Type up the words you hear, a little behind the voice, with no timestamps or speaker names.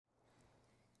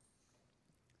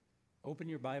Open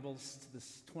your Bibles to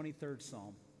this 23rd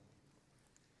Psalm.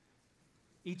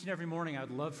 Each and every morning, I would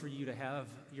love for you to have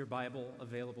your Bible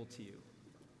available to you.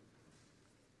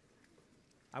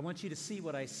 I want you to see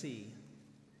what I see.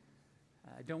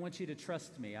 I don't want you to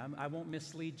trust me. I won't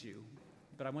mislead you,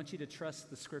 but I want you to trust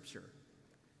the Scripture,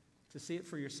 to see it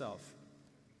for yourself.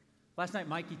 Last night,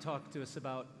 Mikey talked to us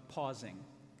about pausing,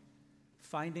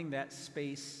 finding that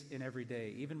space in every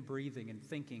day, even breathing and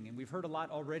thinking. And we've heard a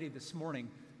lot already this morning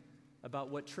about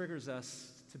what triggers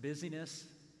us to busyness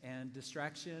and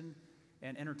distraction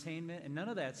and entertainment. And none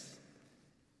of that's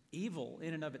evil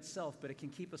in and of itself, but it can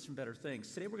keep us from better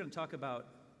things. Today we're going to talk about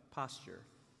posture.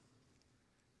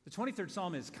 The 23rd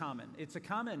Psalm is common. It's a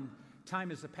common time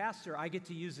as a pastor. I get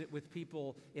to use it with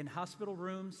people in hospital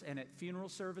rooms and at funeral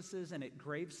services and at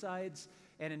gravesides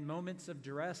and in moments of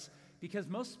duress, because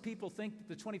most people think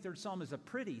that the 23rd Psalm is a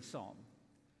pretty psalm.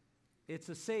 It's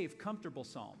a safe, comfortable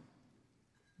psalm.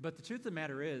 But the truth of the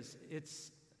matter is,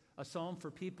 it's a psalm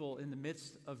for people in the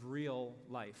midst of real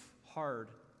life, hard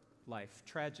life,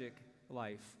 tragic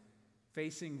life,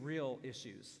 facing real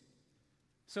issues.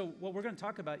 So what we're going to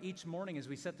talk about each morning as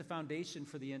we set the foundation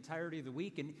for the entirety of the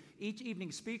week, and each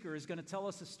evening speaker is going to tell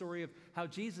us a story of how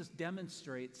Jesus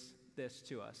demonstrates this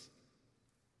to us.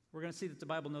 We're going to see that the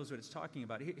Bible knows what it's talking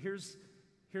about. Here's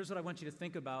what I want you to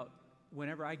think about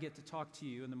whenever I get to talk to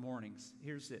you in the mornings.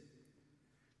 Here's it.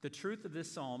 The truth of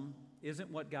this psalm isn't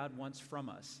what God wants from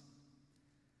us.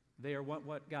 They are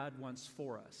what God wants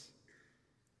for us.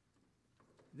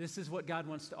 This is what God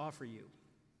wants to offer you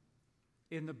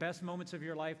in the best moments of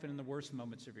your life and in the worst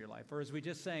moments of your life. Or as we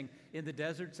just sang, in the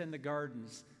deserts and the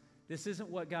gardens, this isn't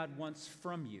what God wants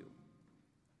from you.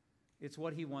 It's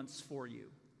what He wants for you.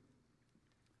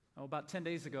 Oh, about 10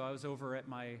 days ago, I was over at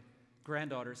my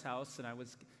granddaughter's house, and I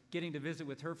was getting to visit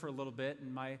with her for a little bit,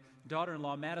 and my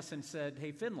daughter-in-law, Madison, said,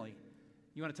 "Hey, Finley,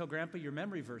 you want to tell Grandpa your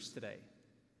memory verse today?"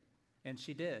 And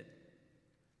she did.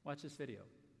 Watch this video.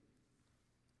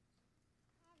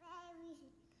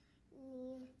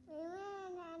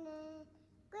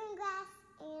 Green grass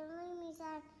and leaves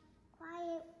on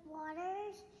quiet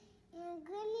waters, and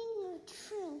greening you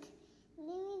drink,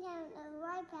 leaving down the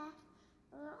right path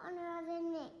or honor of the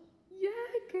name. Yeah,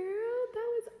 girl, that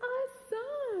was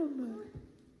awesome.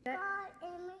 God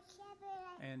and my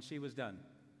shepherd. And she was done.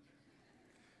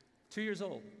 2 years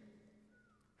old.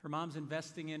 Her mom's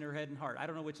investing in her head and heart. I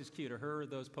don't know which is cuter, her or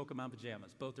those Pokemon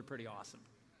pajamas. Both are pretty awesome.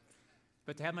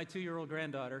 But to have my 2-year-old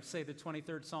granddaughter say the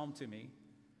 23rd Psalm to me,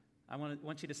 I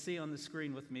want you to see on the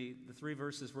screen with me the 3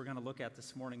 verses we're going to look at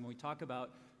this morning when we talk about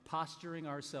posturing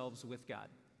ourselves with God.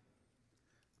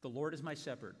 The Lord is my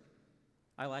shepherd.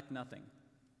 I lack nothing.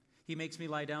 He makes me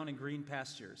lie down in green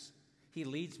pastures. He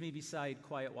leads me beside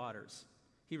quiet waters.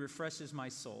 He refreshes my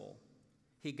soul.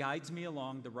 He guides me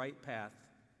along the right path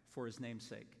for His name's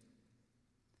sake.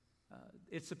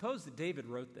 It's supposed that David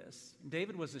wrote this.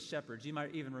 David was a shepherd. You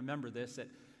might even remember this, that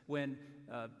when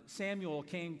Samuel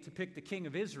came to pick the king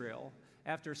of Israel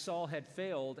after Saul had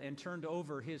failed and turned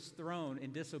over his throne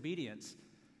in disobedience,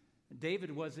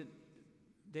 David wasn't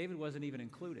even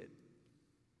included.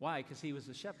 Why? Because he was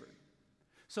a shepherd.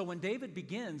 So when David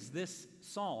begins this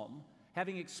psalm,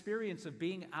 having experience of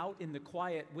being out in the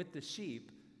quiet with the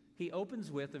sheep, he opens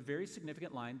with a very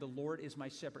significant line, "The Lord is my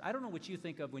shepherd." I don't know what you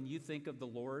think of when you think of the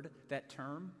Lord, that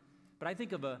term, but I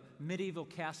think of a medieval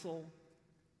castle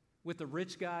with a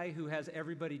rich guy who has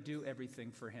everybody do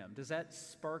everything for him. Does that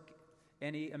spark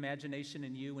any imagination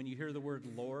in you when you hear the word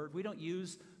Lord? We don't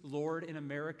use Lord in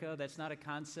America. That's not a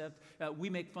concept. We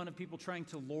make fun of people trying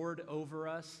to lord over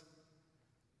us.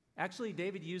 Actually,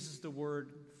 David uses the word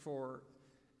for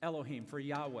Elohim, for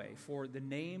Yahweh, for the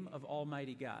name of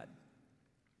Almighty God.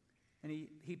 And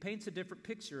he paints a different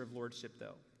picture of lordship,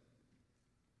 though.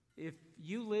 If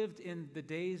you lived in the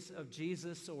days of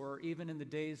Jesus or even in the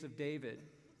days of David,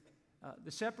 the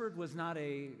shepherd was not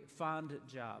a fond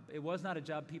job. It was not a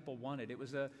job people wanted. It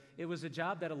was a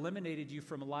job that eliminated you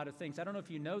from a lot of things. I don't know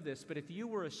if you know this, but if you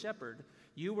were a shepherd,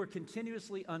 you were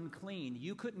continuously unclean.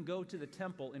 You couldn't go to the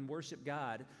temple and worship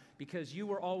God because you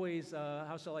were always,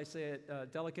 how shall I say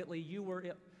it delicately,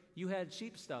 you had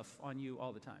sheep stuff on you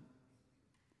all the time.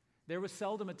 There was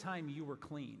seldom a time you were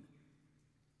clean.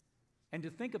 And to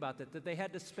think about that they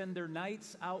had to spend their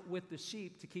nights out with the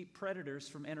sheep to keep predators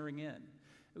from entering in.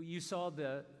 You saw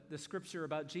the scripture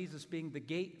about Jesus being the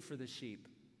gate for the sheep.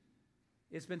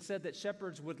 It's been said that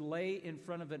shepherds would lay in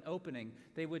front of an opening.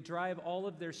 They would drive all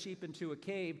of their sheep into a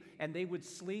cave, and they would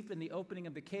sleep in the opening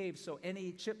of the cave so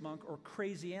any chipmunk or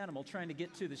crazy animal trying to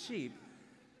get to the sheep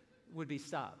would be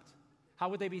stopped. How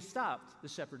would they be stopped? The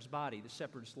shepherd's body, the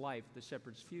shepherd's life, the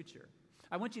shepherd's future.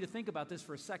 I want you to think about this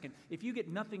for a second. If you get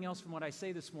nothing else from what I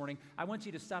say this morning, I want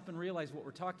you to stop and realize what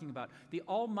we're talking about. The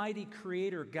Almighty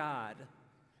Creator God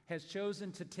has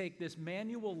chosen to take this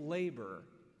manual labor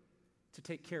to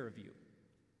take care of you.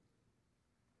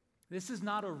 This is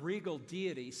not a regal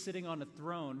deity sitting on a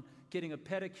throne getting a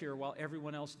pedicure while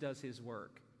everyone else does his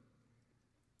work.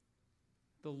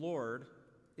 The Lord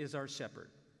is our shepherd.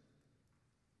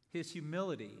 His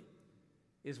humility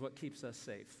is what keeps us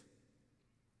safe.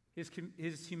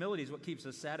 His humility is what keeps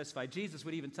us satisfied. Jesus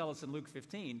would even tell us in Luke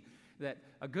 15 that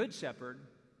a good shepherd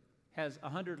has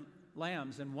 100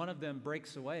 lambs and one of them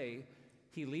breaks away.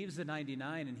 He leaves the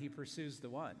 99 and he pursues the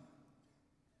one.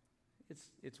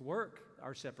 It's work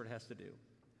our shepherd has to do.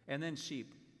 And then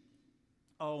sheep.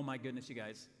 Oh my goodness, you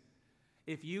guys.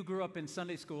 If you grew up in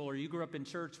Sunday school or you grew up in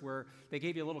church where they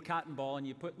gave you a little cotton ball and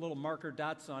you put little marker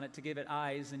dots on it to give it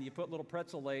eyes and you put little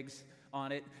pretzel legs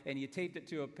on it and you taped it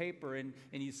to a paper and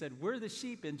you said, we're the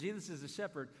sheep and Jesus is the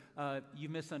shepherd, you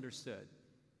misunderstood.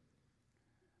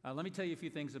 Let me tell you a few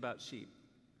things about sheep.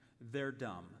 They're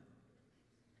dumb.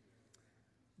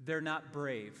 They're not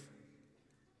brave.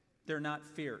 They're not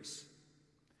fierce.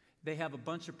 They have a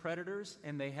bunch of predators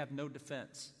and they have no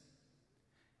defense.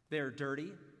 They're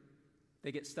dirty.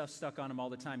 They get stuff stuck on them all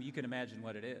the time. You can imagine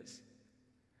what it is.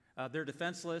 They're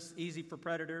defenseless, easy for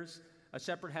predators. A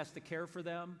shepherd has to care for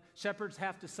them. Shepherds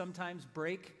have to sometimes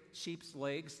break sheep's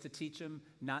legs to teach them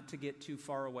not to get too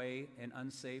far away in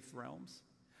unsafe realms.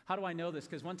 How do I know this?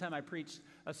 Because one time I preached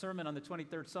a sermon on the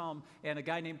 23rd Psalm, and a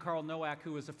guy named Carl Nowak,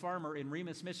 who was a farmer in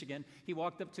Remus, Michigan, he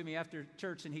walked up to me after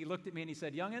church, and he looked at me and he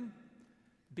said, "Young'un,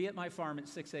 be at my farm at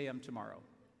 6 a.m. tomorrow."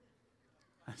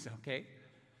 I said, okay.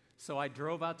 So I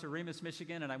drove out to Remus,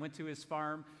 Michigan, and I went to his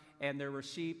farm, and there were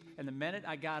sheep. And the minute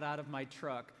I got out of my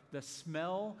truck, the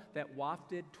smell that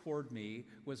wafted toward me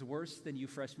was worse than you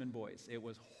freshman boys. It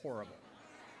was horrible.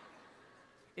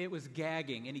 It was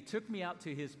gagging. And he took me out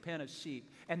to his pen of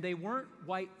sheep. And they weren't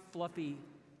white, fluffy,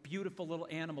 beautiful little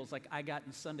animals like I got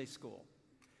in Sunday school.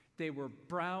 They were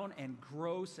brown and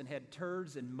gross and had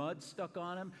turds and mud stuck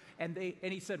on them. And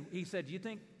he said,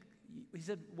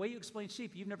 the way you explain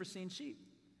sheep, you've never seen sheep.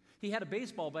 He had a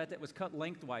baseball bat that was cut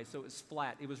lengthwise, so it was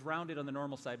flat. It was rounded on the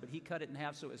normal side, but he cut it in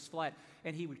half so it was flat.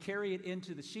 And he would carry it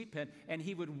into the sheep pen, and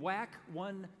he would whack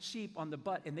one sheep on the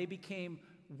butt, and they became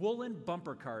woolen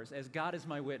bumper cars, as God is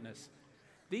my witness.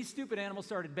 These stupid animals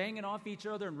started banging off each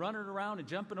other and running around and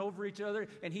jumping over each other.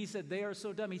 And he said, they are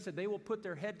so dumb. He said, they will put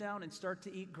their head down and start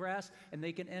to eat grass, and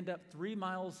they can end up 3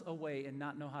 miles away and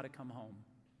not know how to come home.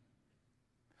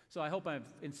 So I hope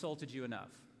I've insulted you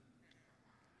enough.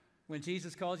 When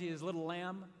Jesus calls you his little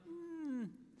lamb,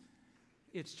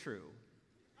 it's true.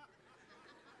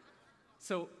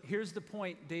 So here's the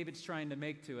point David's trying to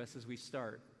make to us as we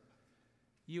start.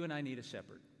 You and I need a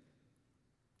shepherd.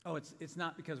 Oh, it's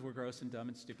not because we're gross and dumb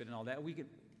and stupid and all that.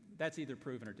 That's either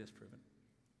proven or disproven.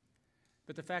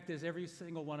 But the fact is, every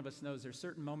single one of us knows there's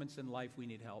certain moments in life we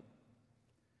need help.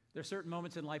 There's certain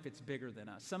moments in life it's bigger than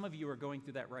us. Some of you are going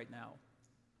through that right now.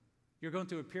 You're going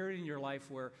through a period in your life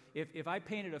where if I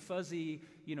painted a fuzzy,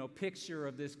 picture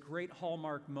of this great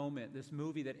Hallmark moment, this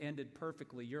movie that ended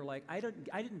perfectly, you're like, I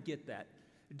didn't get that.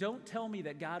 Don't tell me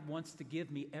that God wants to give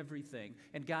me everything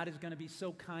and God is going to be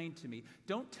so kind to me.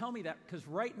 Don't tell me that, because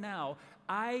right now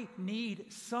I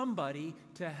need somebody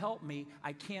to help me.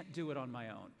 I can't do it on my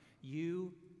own.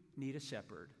 You need a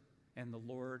shepherd, and the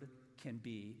Lord can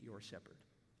be your shepherd.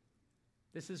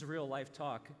 This is real life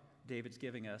talk David's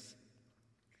giving us.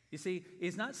 You see,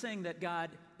 he's not saying that God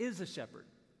is a shepherd.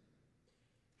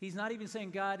 He's not even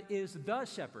saying God is the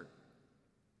shepherd.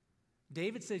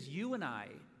 David says, you and I,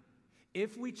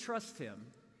 if we trust him,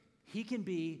 he can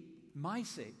be my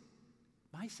Savior,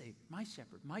 my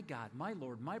shepherd, my God, my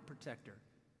Lord, my protector,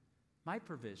 my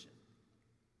provision.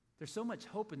 There's so much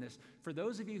hope in this. For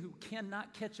those of you who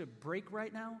cannot catch a break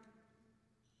right now,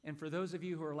 and for those of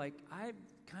you who are like, I've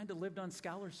kind of lived on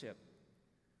scholarship,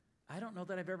 I don't know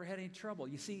that I've ever had any trouble.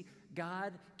 You see,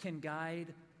 God can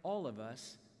guide all of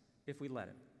us if we let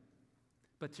him.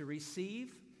 But to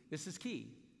receive, this is key,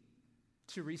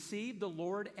 to receive the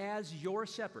Lord as your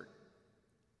shepherd,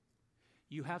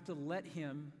 you have to let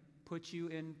him put you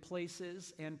in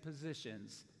places and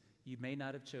positions you may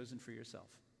not have chosen for yourself.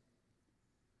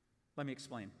 Let me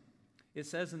explain. It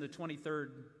says in the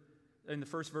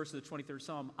first verse of the 23rd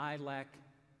Psalm, I lack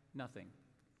nothing.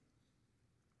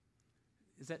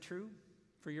 Is that true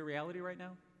for your reality right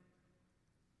now?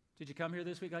 Did you come here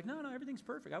this week like, no, everything's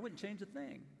perfect. I wouldn't change a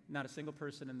thing. Not a single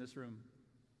person in this room.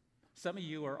 Some of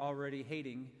you are already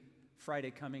hating Friday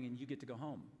coming and you get to go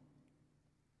home.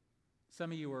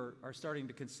 Some of you are starting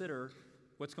to consider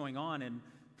what's going on, and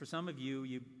for some of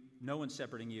you, no one's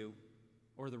shepherding you,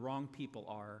 or the wrong people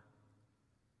are,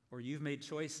 or you've made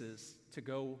choices to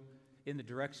go in the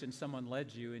direction someone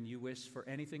led you and you wish for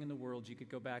anything in the world you could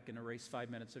go back and erase 5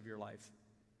 minutes of your life.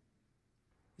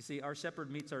 You see, our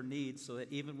shepherd meets our needs so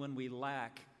that even when we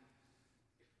lack,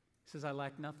 he says, I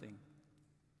lack nothing.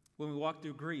 When we walk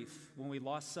through grief, when we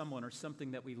lost someone or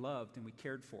something that we loved and we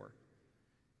cared for,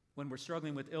 when we're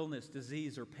struggling with illness,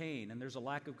 disease, or pain, and there's a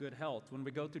lack of good health, when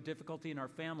we go through difficulty in our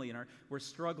family and we're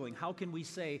struggling, how can we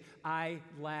say, I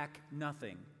lack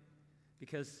nothing?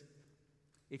 Because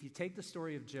if you take the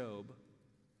story of Job,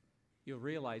 you'll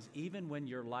realize even when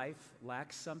your life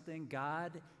lacks something,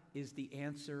 God is the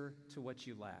answer to what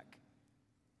you lack.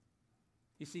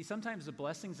 You see, sometimes the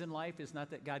blessings in life is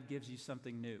not that God gives you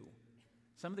something new.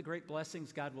 Some of the great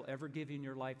blessings God will ever give you in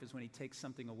your life is when he takes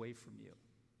something away from you.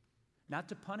 Not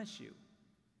to punish you,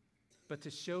 but to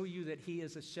show you that he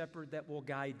is a shepherd that will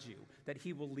guide you, that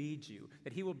he will lead you,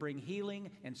 that he will bring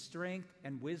healing and strength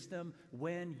and wisdom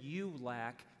when you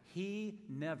lack. He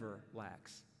never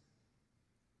lacks.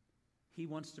 He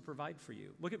wants to provide for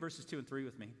you. Look at verses 2 and 3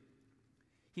 with me.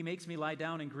 He makes me lie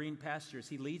down in green pastures.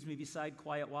 He leads me beside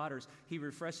quiet waters. He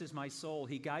refreshes my soul.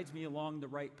 He guides me along the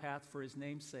right path for his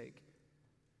name's sake.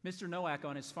 Mr. Nowak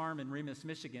on his farm in Remus,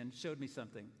 Michigan, showed me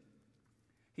something.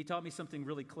 He taught me something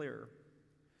really clear.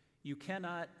 You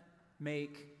cannot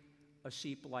make a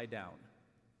sheep lie down.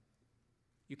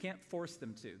 You can't force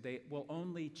them to. They will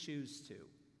only choose to.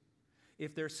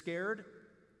 If they're scared,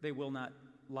 they will not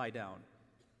lie down.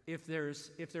 If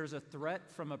there's a threat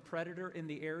from a predator in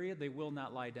the area, they will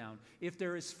not lie down. If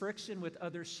there is friction with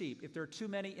other sheep, if there are too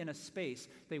many in a space,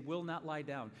 they will not lie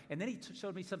down. And then he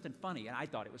showed me something funny, and I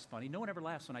thought it was funny. No one ever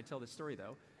laughs when I tell this story,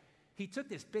 though. He took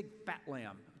this big fat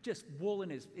lamb, just wool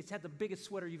in it's had the biggest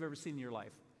sweater you've ever seen in your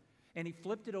life, and he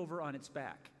flipped it over on its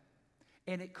back,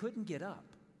 and it couldn't get up.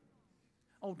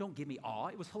 Oh, don't give me awe.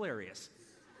 It was hilarious.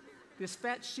 This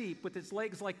fat sheep with its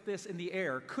legs like this in the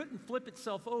air couldn't flip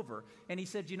itself over. And he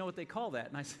said, you know what they call that?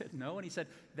 And I said, no. And he said,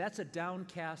 that's a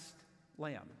downcast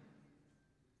lamb.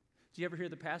 Do you ever hear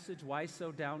the passage, why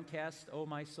so downcast, O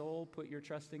my soul, put your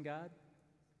trust in God?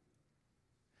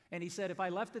 And he said, if I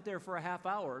left it there for a half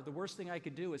hour, the worst thing I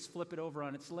could do is flip it over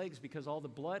on its legs because all the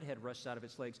blood had rushed out of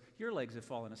its legs. Your legs have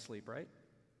fallen asleep, right?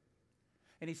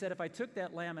 And he said, if I took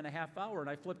that lamb in a half hour and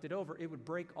I flipped it over, it would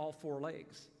break all 4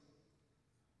 legs.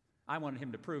 I wanted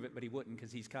him to prove it, but he wouldn't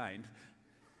because he's kind.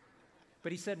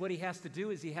 But he said what he has to do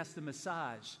is he has to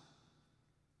massage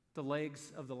the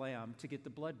legs of the lamb to get the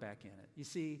blood back in it. You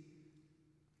see,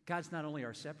 God's not only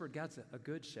our shepherd, God's a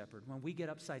good shepherd. When we get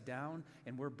upside down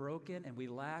and we're broken and we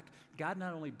lack, God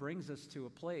not only brings us to a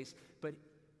place, but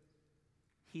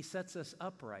he sets us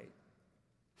upright.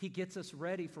 He gets us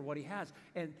ready for what he has.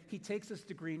 And he takes us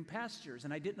to green pastures.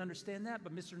 And I didn't understand that,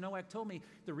 but Mr. Nowak told me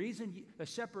the reason a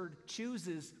shepherd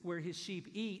chooses where his sheep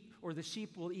eat, or the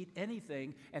sheep will eat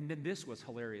anything, and then this was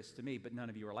hilarious to me, but none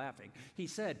of you are laughing. He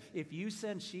said, if you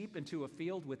send sheep into a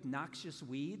field with noxious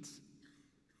weeds,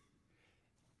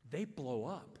 they blow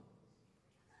up.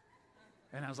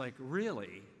 And I was like,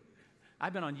 really?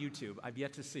 I've been on YouTube. I've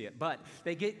yet to see it. But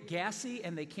they get gassy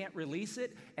and they can't release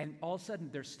it, and all of a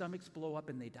sudden their stomachs blow up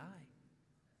and they die.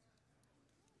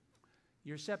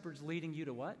 Your shepherd's leading you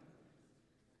to what?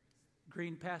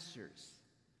 Green pastures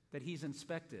that he's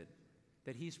inspected,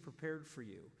 that he's prepared for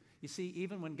you. You see,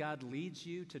 even when God leads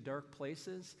you to dark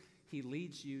places, he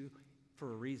leads you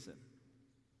for a reason.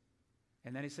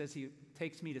 And then he says he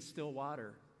takes me to still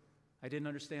water. I didn't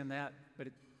understand that, but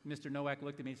Mr. Nowak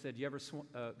looked at me and said, you ever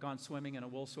gone swimming in a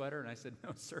wool sweater? And I said, no,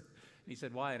 sir. And he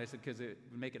said, why? And I said, because it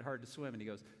would make it hard to swim. And he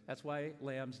goes, that's why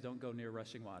lambs don't go near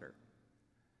rushing water.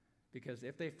 Because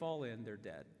if they fall in, they're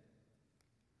dead.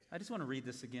 I just want to read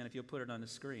this again, if you'll put it on the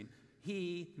screen.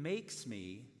 He makes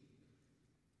me,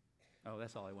 oh,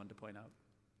 that's all I wanted to point out.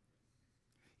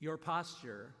 Your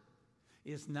posture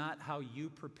is not how you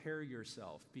prepare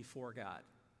yourself before God.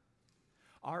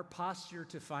 Our posture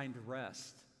to find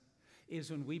rest is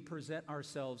when we present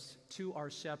ourselves to our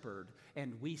shepherd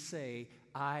and we say,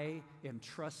 I am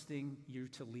trusting you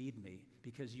to lead me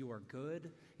because you are good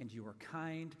and you are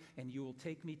kind and you will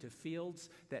take me to fields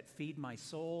that feed my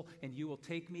soul and you will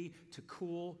take me to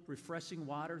cool, refreshing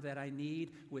water that I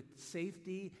need with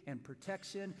safety and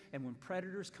protection. And when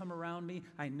predators come around me,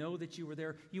 I know that you are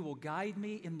there. You will guide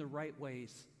me in the right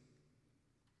ways.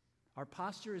 Our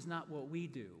posture is not what we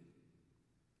do.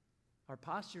 Our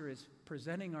posture is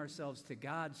presenting ourselves to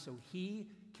God so he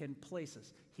can place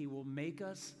us. He will make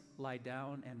us lie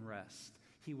down and rest.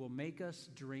 He will make us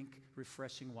drink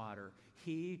refreshing water.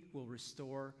 He will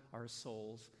restore our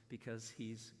souls because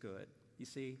he's good. You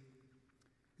see,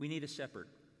 we need a shepherd.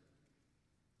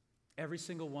 Every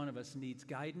single one of us needs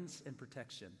guidance and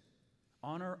protection.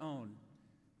 On our own,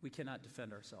 we cannot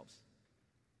defend ourselves.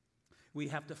 We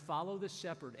have to follow the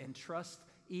shepherd and trust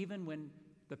even when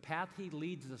the path he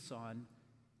leads us on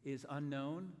is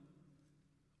unknown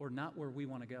or not where we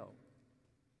want to go.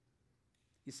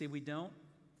 You see, we don't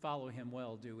follow him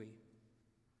well, do we?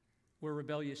 We're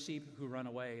rebellious sheep who run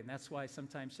away, and that's why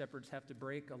sometimes shepherds have to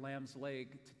break a lamb's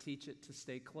leg to teach it to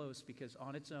stay close, because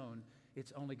on its own,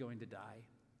 it's only going to die.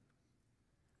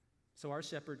 So our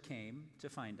shepherd came to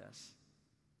find us.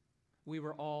 We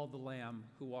were all the lamb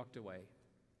who walked away.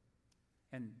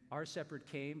 And our shepherd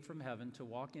came from heaven to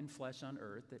walk in flesh on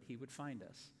earth, that he would find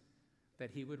us, that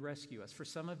he would rescue us. For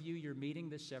some of you, you're meeting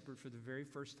this shepherd for the very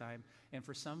first time, and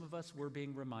for some of us, we're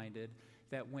being reminded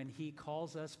that when he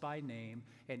calls us by name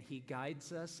and he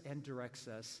guides us and directs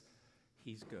us,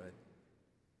 he's good.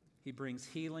 He brings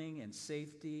healing and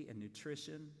safety and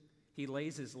nutrition. He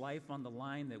lays his life on the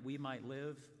line that we might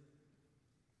live.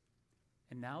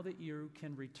 And now that you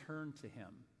can return to him,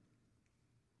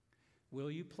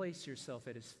 will you place yourself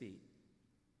at his feet?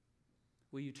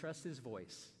 Will you trust his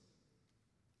voice?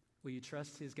 Will you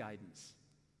trust his guidance?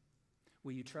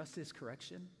 Will you trust his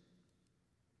correction?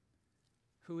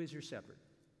 Who is your shepherd?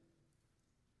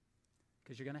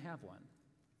 Because you're going to have one.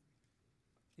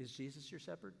 Is Jesus your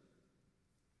shepherd?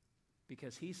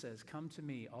 Because he says, "Come to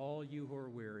me, all you who are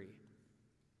weary,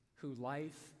 who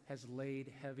life has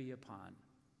laid heavy upon,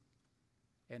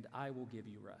 and I will give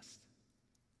you rest."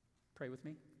 Pray with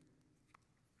me.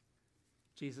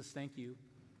 Jesus, thank you.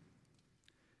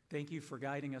 Thank you for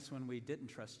guiding us when we didn't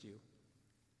trust you.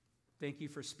 Thank you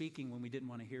for speaking when we didn't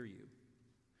want to hear you.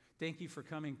 Thank you for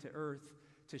coming to earth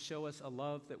to show us a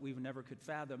love that we never could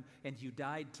fathom, and you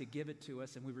died to give it to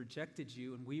us, and we rejected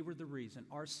you, and we were the reason.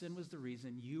 Our sin was the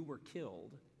reason you were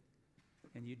killed,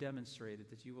 and you demonstrated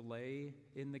that you will lay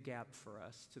in the gap for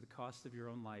us to the cost of your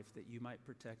own life, that you might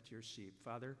protect your sheep.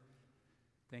 Father,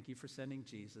 thank you for sending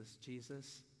Jesus.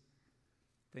 Jesus,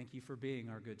 thank you for being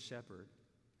our good shepherd.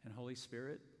 And Holy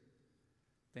Spirit,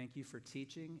 thank you for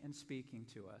teaching and speaking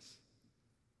to us.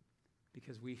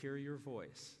 Because we hear your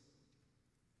voice,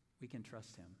 we can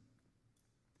trust him.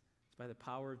 It's by the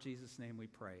power of Jesus' name we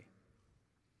pray.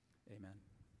 Amen.